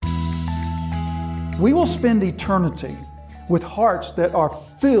we will spend eternity with hearts that are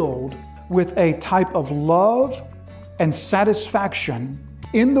filled with a type of love and satisfaction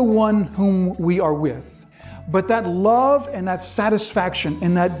in the one whom we are with. But that love and that satisfaction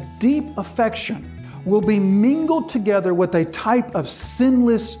and that deep affection will be mingled together with a type of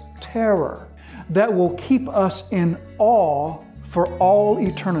sinless terror that will keep us in awe for all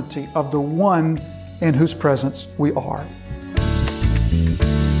eternity of the one in whose presence we are.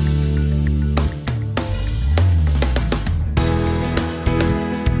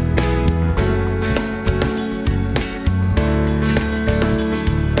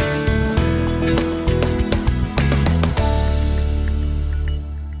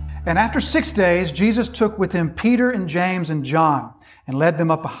 And after 6 days, Jesus took with him Peter and James and John and led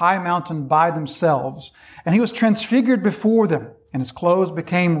them up a high mountain by themselves. And he was transfigured before them, and his clothes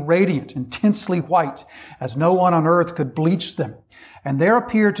became radiant, intensely white, as no one on earth could bleach them. And there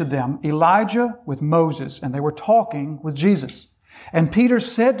appeared to them Elijah with Moses, and they were talking with Jesus. And Peter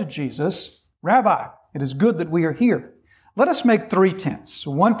said to Jesus, "Rabbi, it is good that we are here. Let us make 3 tents,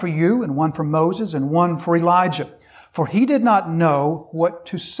 one for you and one for Moses and one for Elijah." For he did not know what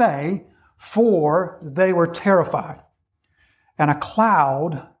to say, for they were terrified. And a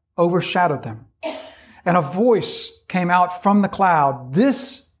cloud overshadowed them. And a voice came out from the cloud,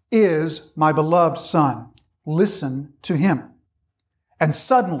 "This is my beloved Son. Listen to him." And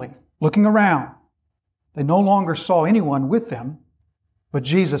suddenly, looking around, they no longer saw anyone with them, but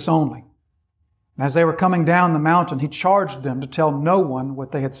Jesus only. And as they were coming down the mountain, he charged them to tell no one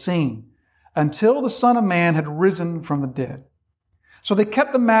what they had seen, until the Son of Man had risen from the dead. So they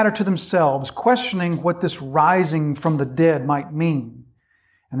kept the matter to themselves, questioning what this rising from the dead might mean.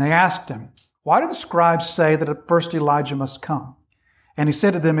 And they asked him, "Why do the scribes say that at first Elijah must come?" And he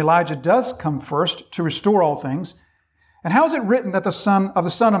said to them, "Elijah does come first to restore all things. And how is it written that the Son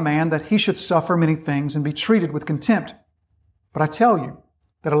of Man, that he should suffer many things and be treated with contempt? But I tell you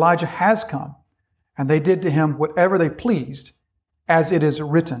that Elijah has come, and they did to him whatever they pleased, as it is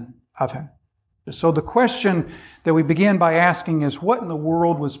written of him." So the question that we begin by asking is, what in the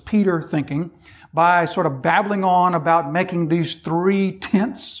world was Peter thinking by sort of babbling on about making these 3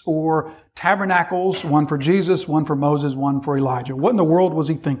 tents or tabernacles, one for Jesus, one for Moses, one for Elijah? What in the world was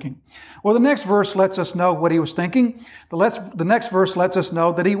he thinking? Well, the next verse lets us know what he was thinking. The next verse lets us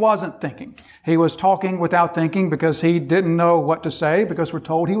know that he wasn't thinking. He was talking without thinking because he didn't know what to say, because we're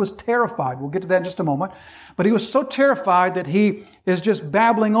told he was terrified. We'll get to that in just a moment. But he was so terrified that he is just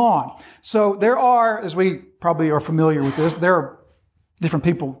babbling on. So there are, as we probably are familiar with this, there are different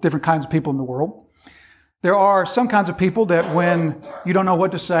people, different kinds of people in the world. There are some kinds of people that when you don't know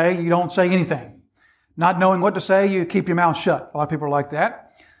what to say, you don't say anything. Not knowing what to say, you keep your mouth shut. A lot of people are like that.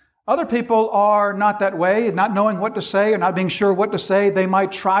 Other people are not that way, not knowing what to say or not being sure what to say. They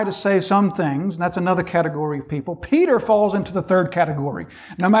might try to say some things, and that's another category of people. Peter falls into the third category.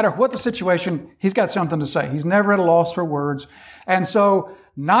 No matter what the situation, he's got something to say. He's never at a loss for words. And so,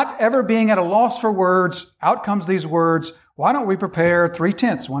 not ever being at a loss for words, out comes these words, "Why don't we prepare 3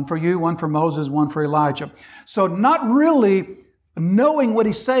 tents, one for you, one for Moses, one for Elijah?" So not really knowing what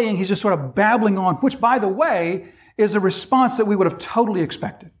he's saying, he's just sort of babbling on, which, by the way, is a response that we would have totally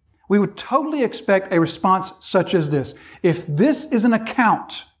expected. We would totally expect a response such as this. If this is an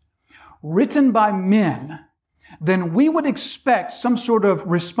account written by men, then we would expect some sort of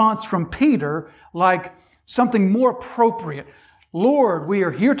response from Peter, like something more appropriate. "Lord, we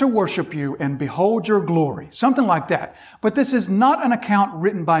are here to worship you and behold your glory." Something like that. But this is not an account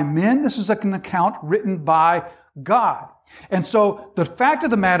written by men. This is an account written by God. And so the fact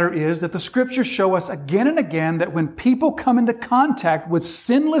of the matter is that the scriptures show us again and again that when people come into contact with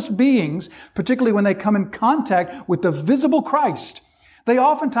sinless beings, particularly when they come in contact with the visible Christ, they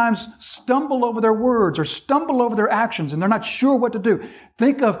oftentimes stumble over their words or stumble over their actions, and they're not sure what to do.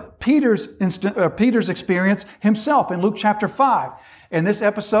 Think of Peter's experience himself in Luke chapter 5. In this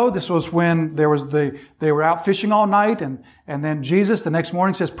episode, this was when they were out fishing all night, and then Jesus the next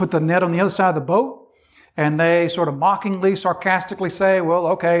morning says, "Put the net on the other side of the boat." And they sort of mockingly, sarcastically say, "Well,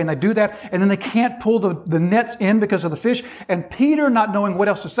 okay." And they do that. And then they can't pull the nets in because of the fish. And Peter, not knowing what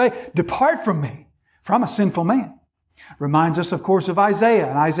else to say, "Depart from me, for I'm a sinful man." Reminds us, of course, of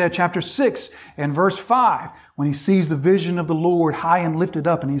Isaiah in Isaiah chapter 6 and verse 5, when he sees the vision of the Lord high and lifted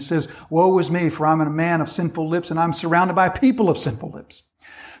up. And he says, "Woe is me, for I'm a man of sinful lips, and I'm surrounded by people of sinful lips."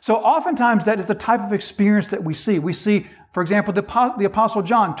 So oftentimes that is the type of experience that we see. We see, for example, the Apostle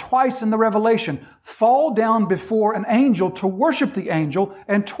John twice in the Revelation fall down before an angel to worship the angel,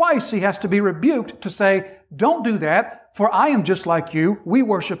 and twice he has to be rebuked to say, "Don't do that, for I am just like you. We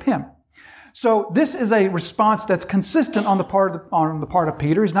worship him." So this is a response that's consistent on the part of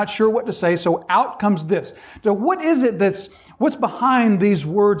Peter. He's not sure what to say, so out comes this. So what is it what's behind these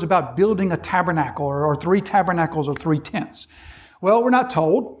words about building a tabernacle or 3 tabernacles or 3 tents? Well, we're not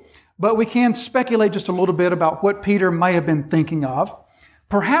told, but we can speculate just a little bit about what Peter may have been thinking of.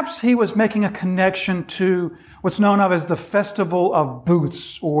 Perhaps he was making a connection to what's known of as the Festival of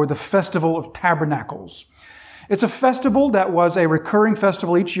Booths or the Festival of Tabernacles. It's a festival that was a recurring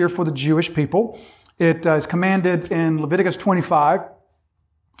festival each year for the Jewish people. It is commanded in Leviticus 25.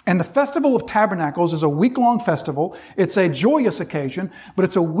 And the Festival of Tabernacles is a week-long festival. It's a joyous occasion, but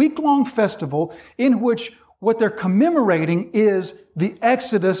it's a week-long festival in which what they're commemorating is the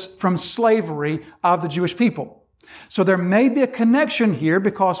exodus from slavery of the Jewish people. So there may be a connection here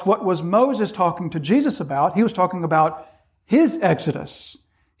because what was Moses talking to Jesus about? He was talking about his exodus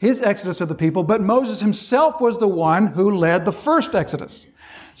of the people, but Moses himself was the one who led the first exodus.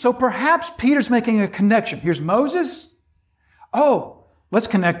 So perhaps Peter's making a connection. Here's Moses. Oh, let's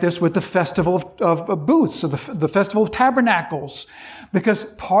connect this with the Festival of Booths, or the Festival of Tabernacles. Because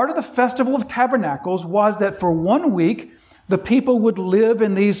part of the Festival of Tabernacles was that for 1 week, the people would live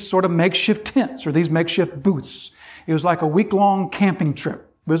in these sort of makeshift tents or these makeshift booths. It was like a week-long camping trip.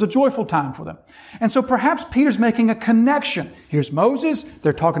 It was a joyful time for them. And so perhaps Peter's making a connection. Here's Moses.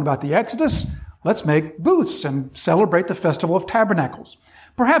 They're talking about the Exodus. Let's make booths and celebrate the Festival of Tabernacles.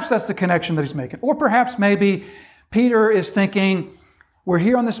 Perhaps that's the connection that he's making. Or perhaps maybe Peter is thinking, we're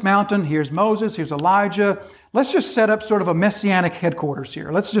here on this mountain. Here's Moses. Here's Elijah. Let's just set up sort of a messianic headquarters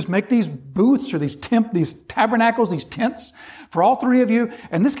here. Let's just make these booths or these tabernacles, these tents for all 3 of you.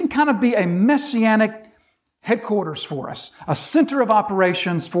 And this can kind of be a messianic headquarters for us, a center of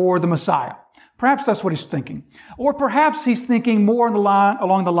operations for the Messiah. Perhaps that's what he's thinking. Or perhaps he's thinking more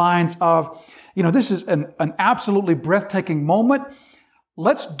along the lines of, this is an absolutely breathtaking moment.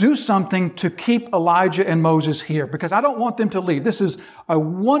 Let's do something to keep Elijah and Moses here because I don't want them to leave. This is a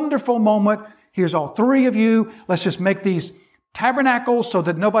wonderful moment. Here's all 3 of you. Let's just make these tabernacles so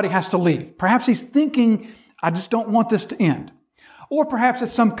that nobody has to leave. Perhaps he's thinking, I just don't want this to end. Or perhaps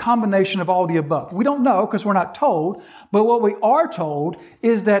it's some combination of all the above. We don't know because we're not told, but what we are told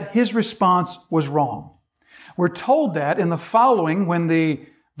is that his response was wrong. We're told that in the following when the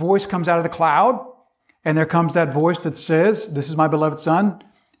voice comes out of the cloud, and there comes that voice that says, this is my beloved Son,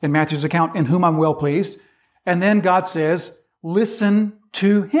 in Matthew's account, in whom I'm well pleased. And then God says, listen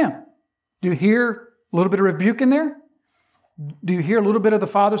to him. Do you hear a little bit of rebuke in there? Do you hear a little bit of the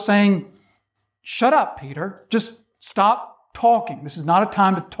Father saying, shut up, Peter, just stop talking. This is not a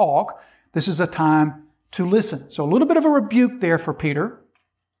time to talk. This is a time to listen. So a little bit of a rebuke there for Peter,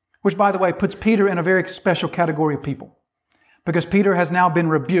 which, by the way, puts Peter in a very special category of people because Peter has now been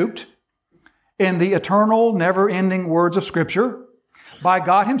rebuked in the eternal, never-ending words of Scripture by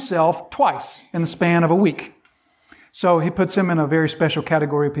God himself twice in the span of a week. So he puts him in a very special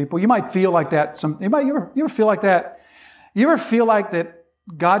category of people. You might feel like that. You ever feel like that? You ever feel like that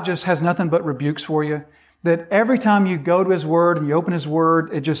God just has nothing but rebukes for you? That every time you go to his word and you open his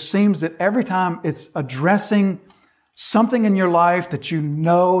word, it just seems that every time it's addressing something in your life that you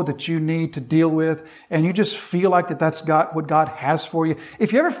know that you need to deal with, and you just feel like that's what God has for you.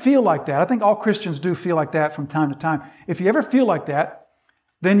 If you ever feel like that, I think all Christians do feel like that from time to time. If you ever feel like that,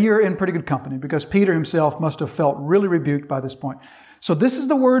 then you're in pretty good company because Peter himself must have felt really rebuked by this point. So this is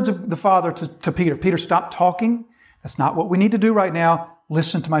the words of the Father to Peter. Peter, stop talking. That's not what we need to do right now.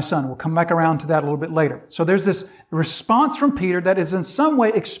 Listen to my son. We'll come back around to that a little bit later. So there's this response from Peter that is in some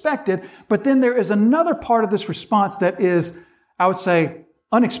way expected, but then there is another part of this response that is, I would say,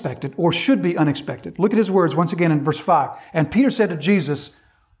 unexpected or should be unexpected. Look at his words once again in verse 5. And Peter said to Jesus,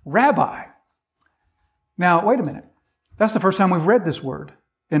 Rabbi. Now, wait a minute. That's the first time we've read this word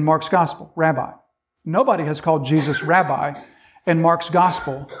in Mark's gospel, Rabbi. Nobody has called Jesus Rabbi in Mark's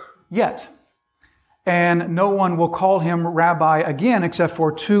gospel yet. And no one will call him Rabbi again except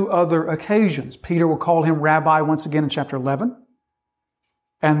for 2 other occasions. Peter will call him Rabbi once again in chapter 11.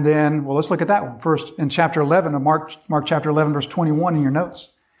 And then, let's look at that one. First, in chapter 11 of Mark chapter 11, verse 21 in your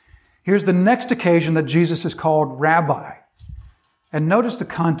notes. Here's the next occasion that Jesus is called Rabbi. And notice the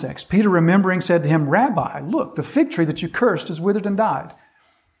context. Peter, remembering, said to him, Rabbi, look, the fig tree that you cursed is withered and died.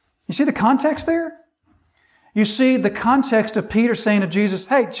 You see the context there? You see the context of Peter saying to Jesus,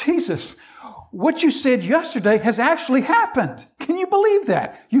 hey, Jesus, what you said yesterday has actually happened. Can you believe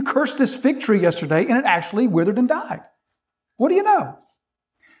that? You cursed this fig tree yesterday and it actually withered and died. What do you know?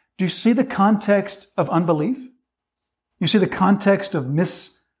 Do you see the context of unbelief? You see the context of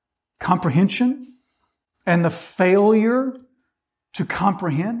miscomprehension and the failure to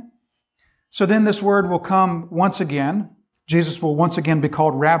comprehend? So then this word will come once again Jesus will once again be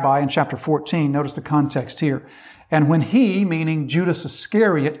called Rabbi in chapter 14. Notice the context here. And when he, meaning Judas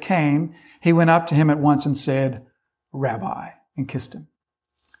Iscariot, came, he went up to him at once and said, Rabbi, and kissed him.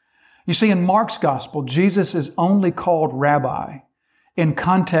 You see, in Mark's gospel, Jesus is only called Rabbi in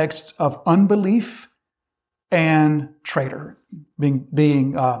contexts of unbelief and traitor,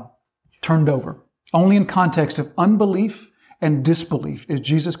 being turned over. Only in context of unbelief and disbelief is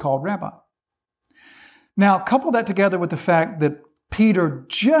Jesus called Rabbi. Now, couple that together with the fact that Peter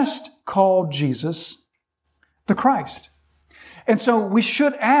just called Jesus the Christ. And so we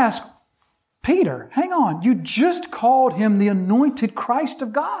should ask, Peter, hang on, you just called him the anointed Christ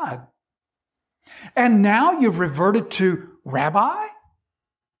of God. And now you've reverted to Rabbi?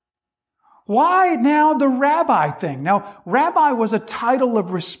 Why now the Rabbi thing? Now, Rabbi was a title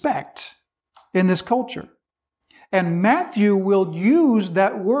of respect in this culture. And Matthew will use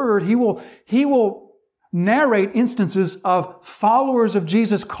that word. He will narrate instances of followers of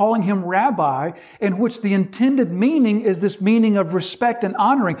Jesus calling him Rabbi, in which the intended meaning is this meaning of respect and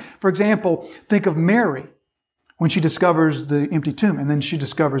honoring. For example, think of Mary when she discovers the empty tomb, and then she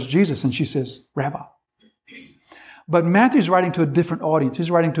discovers Jesus and she says, Rabbi. But Matthew's writing to a different audience.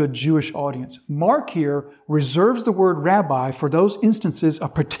 He's writing to a Jewish audience. Mark here reserves the word rabbi for those instances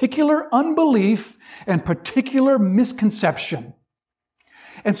of particular unbelief and particular misconception.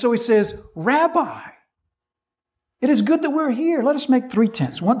 And so he says, Rabbi, it is good that we're here. Let us make 3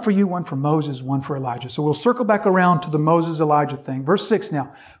 tents, one for you, one for Moses, one for Elijah. So we'll circle back around to the Moses-Elijah thing. Verse 6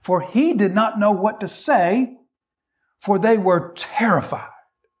 now. For he did not know what to say, for they were terrified.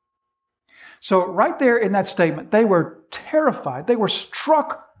 So right there in that statement, they were terrified. They were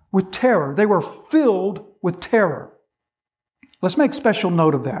struck with terror. They were filled with terror. Let's make special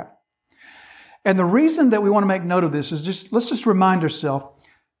note of that. And the reason that we want to make note of this is let's just remind ourselves,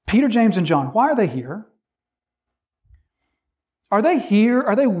 Peter, James, and John, why are they here? Are they here?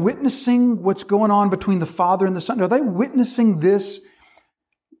 Are they witnessing what's going on between the Father and the Son? Are they witnessing this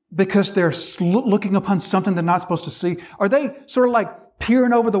because they're looking upon something they're not supposed to see? Are they sort of like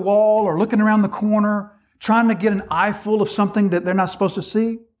peering over the wall or looking around the corner, trying to get an eyeful of something that they're not supposed to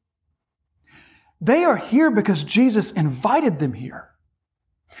see? They are here because Jesus invited them here.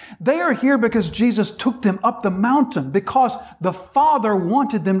 They are here because Jesus took them up the mountain, because the Father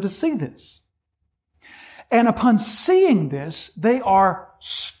wanted them to see this. And upon seeing this, they are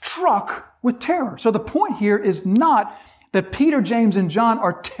struck with terror. So the point here is not that Peter, James, and John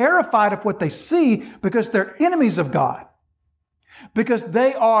are terrified of what they see because they're enemies of God, because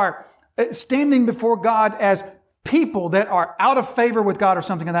they are standing before God as people that are out of favor with God or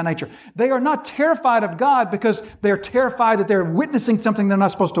something of that nature. They are not terrified of God because they're terrified that they're witnessing something they're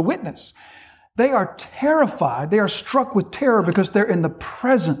not supposed to witness. They are terrified. They are struck with terror because they're in the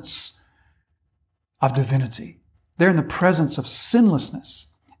presence of divinity. They're in the presence of sinlessness,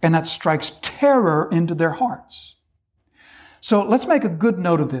 and that strikes terror into their hearts. So let's make a good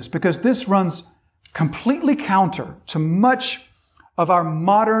note of this, because this runs completely counter to much of our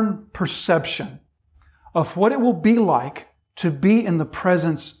modern perception of what it will be like to be in the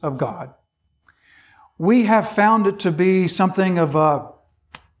presence of God. We have found it to be something of a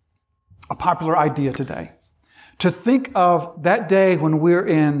popular idea today, to think of that day when we're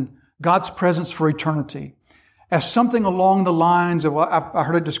in God's presence for eternity as something along the lines of, I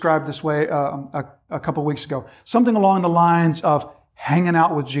heard it described this way a couple of weeks ago, something along the lines of hanging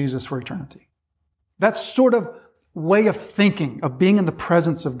out with Jesus for eternity. That sort of way of thinking of being in the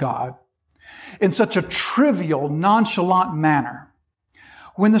presence of God in such a trivial, nonchalant manner,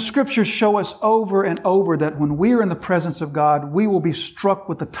 when the Scriptures show us over and over that when we're in the presence of God, we will be struck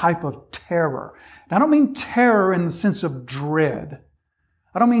with a type of terror. And I don't mean terror in the sense of dread.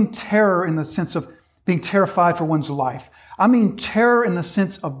 I don't mean terror in the sense of being terrified for one's life. I mean terror in the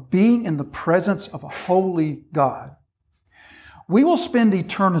sense of being in the presence of a holy God. We will spend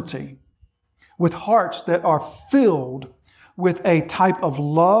eternity with hearts that are filled with a type of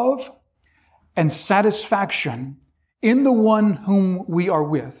love and satisfaction in the one whom we are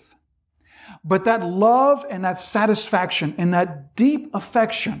with. But that love and that satisfaction and that deep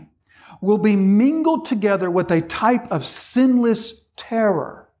affection will be mingled together with a type of sinless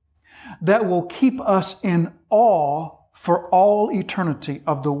terror that will keep us in awe for all eternity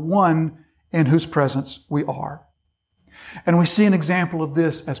of the one in whose presence we are. And we see an example of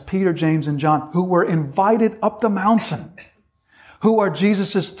this as Peter, James, and John, who were invited up the mountain, who are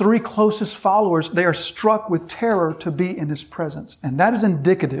Jesus' 3 closest followers. They are struck with terror to be in His presence. And that is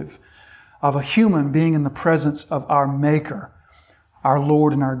indicative of a human being in the presence of our Maker, our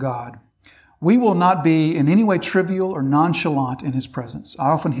Lord and our God. We will not be in any way trivial or nonchalant in His presence. I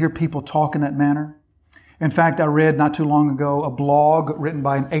often hear people talk in that manner. In fact, I read not too long ago a blog written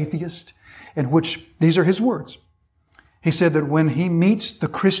by an atheist in which these are his words. He said that when he meets the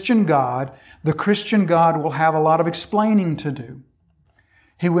Christian God will have a lot of explaining to do.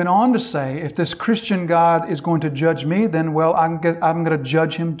 He went on to say, if this Christian God is going to judge me, then, well, I'm going to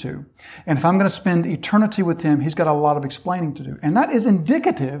judge him too. And if I'm going to spend eternity with him, he's got a lot of explaining to do. And that is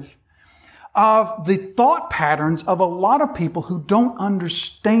indicative of the thought patterns of a lot of people who don't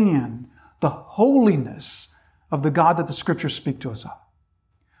understand the holiness of the God that the Scriptures speak to us of.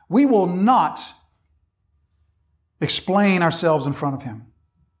 We will not explain ourselves in front of him.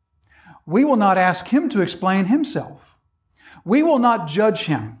 We will not ask him to explain himself. We will not judge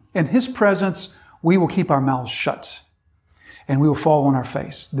him. In his presence, we will keep our mouths shut and we will fall on our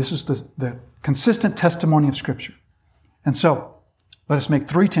face. This is the consistent testimony of Scripture. And so, let us make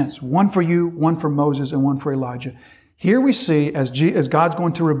 3 tents, one for you, one for Moses, and one for Elijah. Here we see, as God's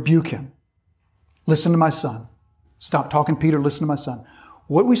going to rebuke him, listen to my son. Stop talking, Peter, listen to my son.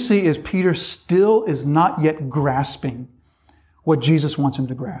 What we see is Peter still is not yet grasping what Jesus wants him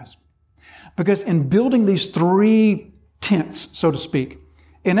to grasp. Because in building these 3 tents, so to speak,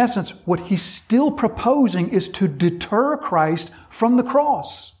 in essence, what he's still proposing is to deter Christ from the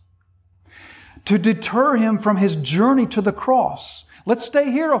cross. To deter him from his journey to the cross. Let's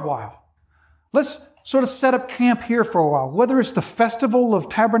stay here a while. Let's sort of set up camp here for a while. Whether it's the Festival of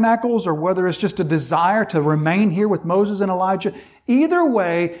Tabernacles or whether it's just a desire to remain here with Moses and Elijah, either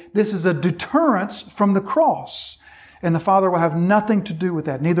way, this is a deterrence from the cross. And the Father will have nothing to do with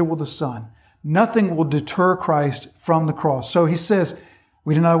that. Neither will the Son. Nothing will deter Christ from the cross. So he says,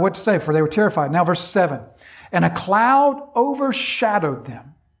 we didn't know what to say, for they were terrified. Now verse 7. And a cloud overshadowed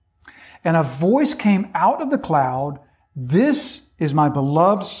them. And a voice came out of the cloud, "This is my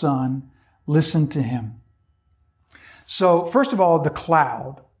beloved Son, listen to him." So first of all, the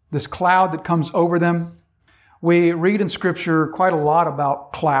cloud, this cloud that comes over them. We read in Scripture quite a lot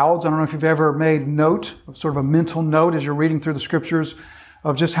about clouds. I don't know if you've ever made note, sort of a mental note as you're reading through the Scriptures,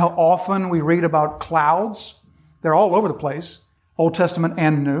 of just how often we read about clouds. They're all over the place, Old Testament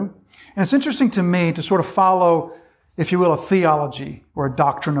and New. And it's interesting to me to sort of follow, if you will, a theology or a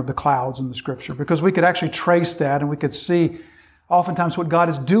doctrine of the clouds in the Scripture, because we could actually trace that and we could see oftentimes what God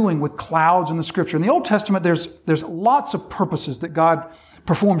is doing with clouds in the Scripture. In the Old Testament, there's lots of purposes that God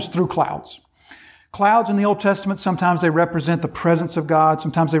performs through clouds. Clouds in the Old Testament, sometimes they represent the presence of God.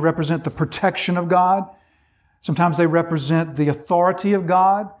 Sometimes they represent the protection of God. Sometimes they represent the authority of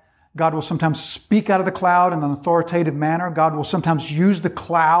God. God will sometimes speak out of the cloud in an authoritative manner. God will sometimes use the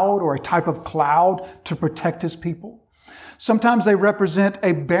cloud or a type of cloud to protect his people. Sometimes they represent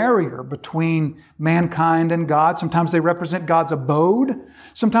a barrier between mankind and God. Sometimes they represent God's abode.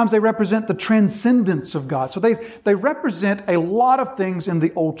 Sometimes they represent the transcendence of God. So they represent a lot of things in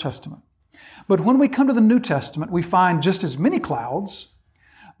the Old Testament. But when we come to the New Testament, we find just as many clouds,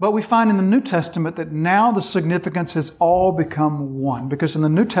 but we find in the New Testament that now the significance has all become one. Because in the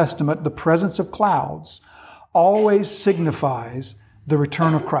New Testament, the presence of clouds always signifies the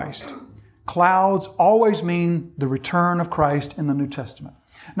return of Christ. Clouds always mean the return of Christ in the New Testament.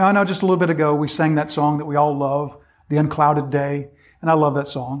 Now, I know just a little bit ago we sang that song that we all love, The Unclouded Day, and I love that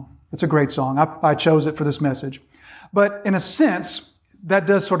song. It's a great song. I chose it for this message. But in a sense, that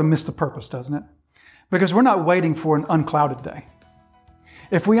does sort of miss the purpose, doesn't it? Because we're not waiting for an unclouded day.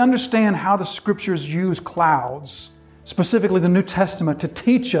 If we understand how the Scriptures use clouds, specifically the New Testament, to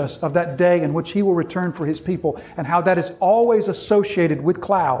teach us of that day in which He will return for His people and how that is always associated with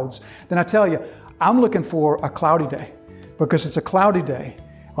clouds, then I tell you, I'm looking for a cloudy day because it's a cloudy day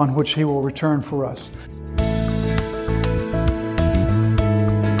on which He will return for us.